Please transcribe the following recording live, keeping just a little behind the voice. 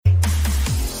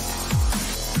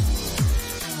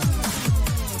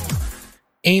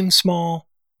Aim small,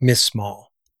 miss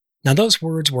small. Now, those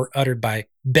words were uttered by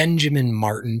Benjamin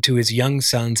Martin to his young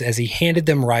sons as he handed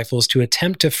them rifles to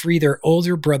attempt to free their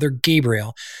older brother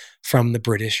Gabriel from the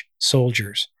British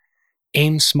soldiers.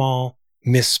 Aim small,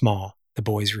 miss small, the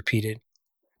boys repeated.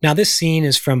 Now, this scene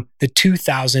is from the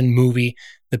 2000 movie,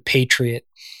 The Patriot,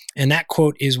 and that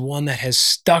quote is one that has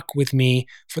stuck with me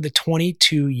for the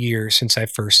 22 years since I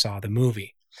first saw the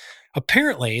movie.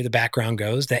 Apparently, the background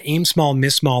goes that aim small,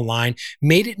 miss small line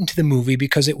made it into the movie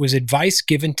because it was advice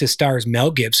given to stars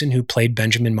Mel Gibson, who played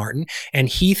Benjamin Martin, and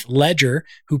Heath Ledger,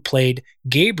 who played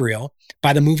Gabriel,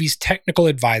 by the movie's technical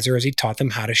advisor as he taught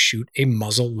them how to shoot a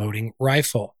muzzle-loading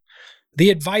rifle. The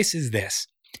advice is this: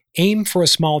 aim for a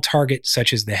small target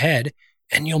such as the head,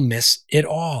 and you'll miss it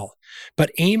all.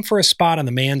 But aim for a spot on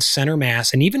the man's center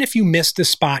mass, and even if you miss the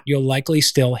spot, you'll likely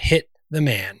still hit the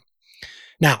man.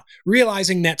 Now,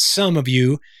 realizing that some of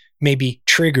you may be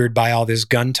triggered by all this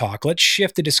gun talk, let's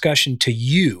shift the discussion to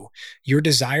you, your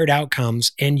desired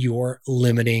outcomes, and your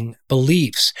limiting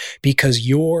beliefs, because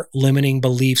your limiting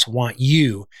beliefs want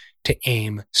you to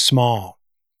aim small.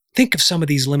 Think of some of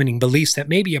these limiting beliefs that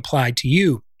may be applied to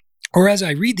you. Or as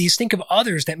I read these, think of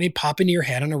others that may pop into your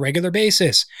head on a regular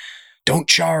basis. Don't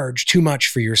charge too much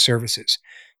for your services.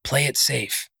 Play it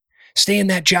safe. Stay in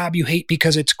that job you hate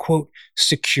because it's, quote,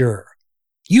 secure.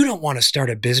 You don't want to start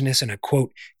a business in a,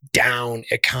 quote, down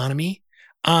economy.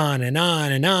 On and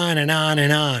on and on and on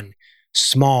and on.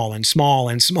 Small and small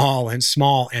and small and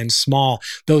small and small.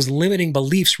 Those limiting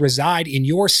beliefs reside in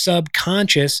your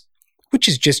subconscious, which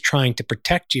is just trying to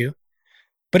protect you.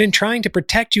 But in trying to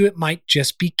protect you, it might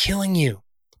just be killing you.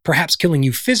 Perhaps killing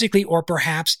you physically, or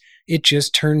perhaps it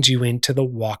just turns you into the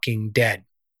walking dead.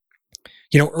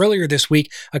 Earlier this week,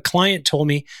 a client told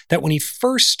me that when he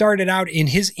first started out in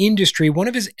his industry, one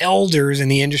of his elders in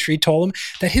the industry told him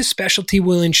that his specialty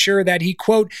will ensure that he,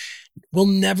 quote, will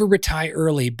never retire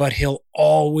early, but he'll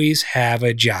always have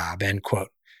a job, end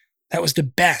quote. That was the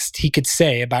best he could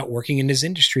say about working in his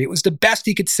industry. It was the best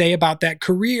he could say about that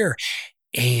career.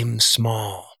 Aim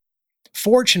small.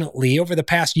 Fortunately, over the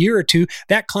past year or two,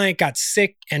 that client got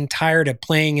sick and tired of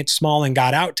playing it small and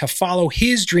got out to follow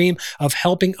his dream of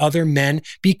helping other men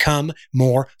become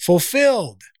more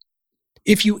fulfilled.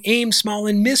 If you aim small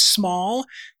and miss small,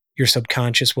 your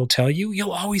subconscious will tell you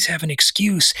you'll always have an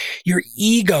excuse. Your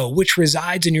ego, which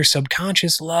resides in your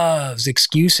subconscious, loves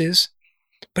excuses.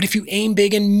 But if you aim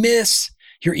big and miss,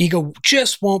 your ego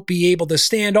just won't be able to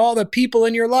stand all the people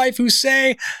in your life who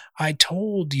say, I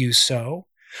told you so.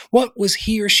 What was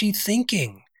he or she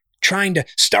thinking? Trying to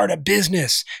start a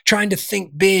business, trying to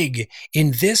think big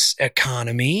in this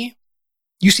economy.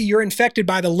 You see, you're infected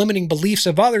by the limiting beliefs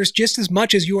of others just as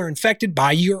much as you are infected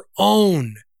by your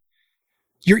own.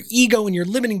 Your ego and your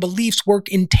limiting beliefs work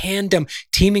in tandem,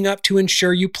 teaming up to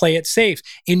ensure you play it safe,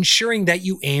 ensuring that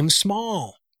you aim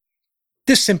small.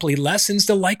 This simply lessens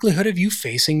the likelihood of you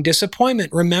facing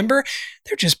disappointment. Remember,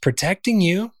 they're just protecting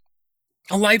you.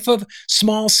 A life of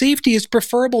small safety is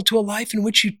preferable to a life in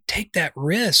which you take that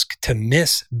risk to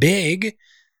miss big,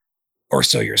 or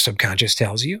so your subconscious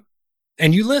tells you.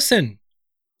 And you listen.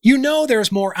 You know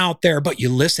there's more out there, but you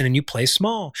listen and you play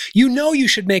small. You know you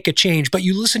should make a change, but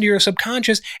you listen to your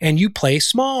subconscious and you play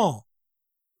small.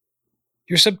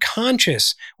 Your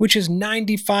subconscious, which is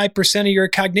 95% of your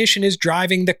cognition, is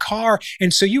driving the car.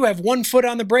 And so you have one foot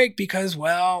on the brake because,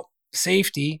 well,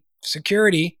 safety,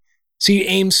 security. So you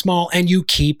aim small and you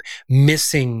keep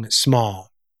missing small.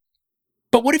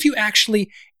 But what if you actually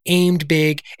aimed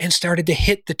big and started to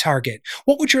hit the target?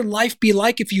 What would your life be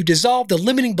like if you dissolved the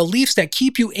limiting beliefs that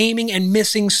keep you aiming and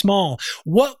missing small?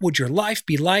 What would your life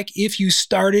be like if you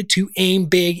started to aim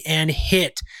big and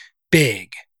hit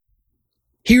big?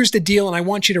 Here's the deal, and I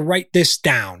want you to write this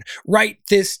down. Write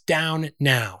this down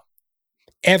now.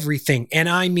 Everything, and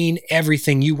I mean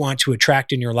everything you want to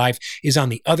attract in your life is on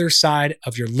the other side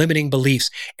of your limiting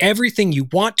beliefs. Everything you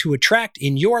want to attract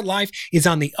in your life is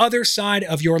on the other side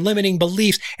of your limiting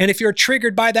beliefs. And if you're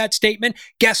triggered by that statement,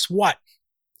 guess what?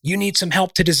 You need some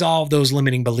help to dissolve those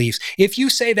limiting beliefs. If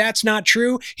you say that's not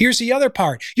true, here's the other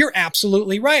part. You're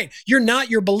absolutely right. You're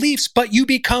not your beliefs, but you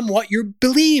become what you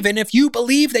believe. And if you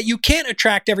believe that you can't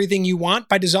attract everything you want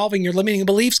by dissolving your limiting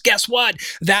beliefs, guess what?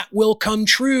 That will come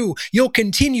true. You'll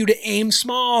continue to aim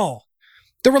small.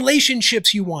 The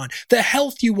relationships you want, the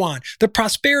health you want, the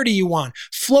prosperity you want,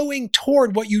 flowing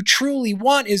toward what you truly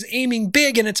want is aiming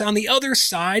big, and it's on the other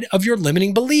side of your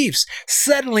limiting beliefs.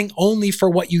 Settling only for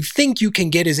what you think you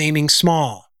can get is aiming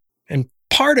small. And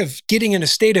part of getting in a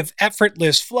state of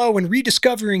effortless flow and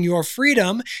rediscovering your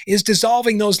freedom is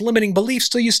dissolving those limiting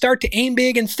beliefs so you start to aim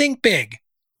big and think big.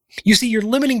 You see, your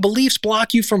limiting beliefs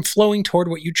block you from flowing toward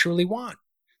what you truly want.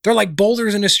 They're like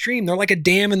boulders in a stream. They're like a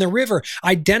dam in the river.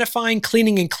 Identifying,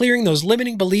 cleaning, and clearing those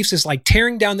limiting beliefs is like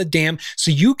tearing down the dam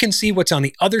so you can see what's on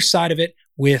the other side of it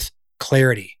with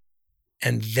clarity.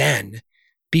 And then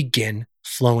begin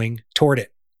flowing toward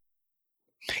it.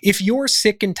 If you're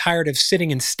sick and tired of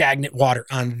sitting in stagnant water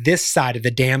on this side of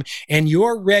the dam and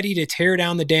you're ready to tear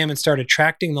down the dam and start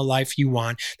attracting the life you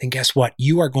want, then guess what?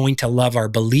 You are going to love our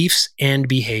Beliefs and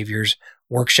Behaviors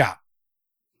workshop.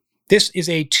 This is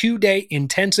a 2-day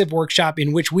intensive workshop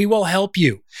in which we will help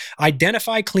you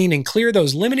identify, clean, and clear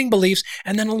those limiting beliefs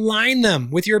and then align them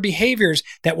with your behaviors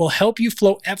that will help you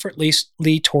flow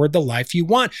effortlessly toward the life you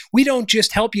want. We don't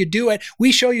just help you do it,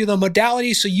 we show you the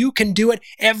modalities so you can do it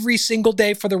every single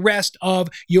day for the rest of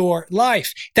your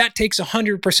life. That takes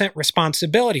 100%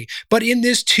 responsibility. But in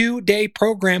this 2-day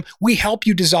program, we help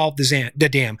you dissolve the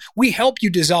dam. We help you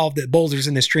dissolve the boulders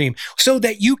in the stream so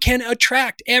that you can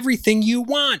attract everything you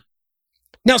want.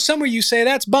 Now, some of you say,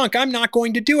 that's bunk. I'm not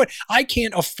going to do it. I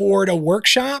can't afford a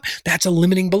workshop. That's a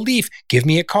limiting belief. Give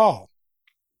me a call.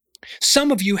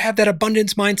 Some of you have that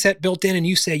abundance mindset built in and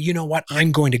you say, you know what?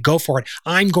 I'm going to go for it.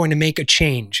 I'm going to make a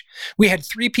change. We had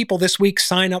 3 people this week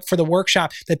sign up for the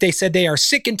workshop that they said they are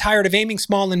sick and tired of aiming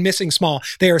small and missing small.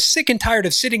 They are sick and tired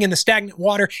of sitting in the stagnant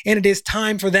water, and it is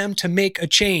time for them to make a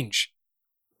change.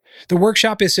 The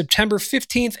workshop is September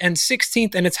 15th and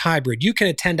 16th, and it's hybrid. You can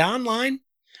attend online,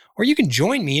 or you can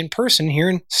join me in person here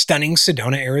in stunning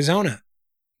Sedona, Arizona.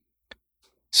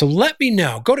 So let me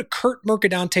know. Go to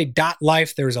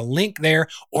kurtmercadante.life. There's a link there,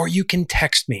 or you can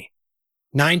text me.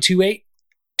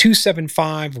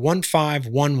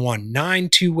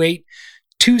 928-275-1511.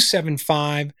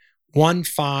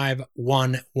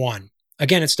 928-275-1511.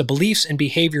 Again, it's the Beliefs and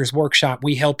Behaviors workshop.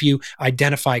 We help you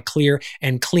identify, clear,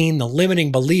 and clean the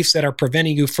limiting beliefs that are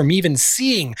preventing you from even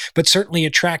seeing, but certainly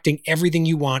attracting everything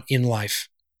you want in life.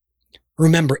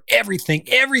 Remember, everything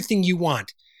you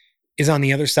want is on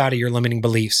the other side of your limiting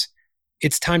beliefs.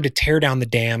 It's time to tear down the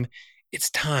dam.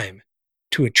 It's time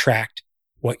to attract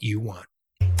what you want.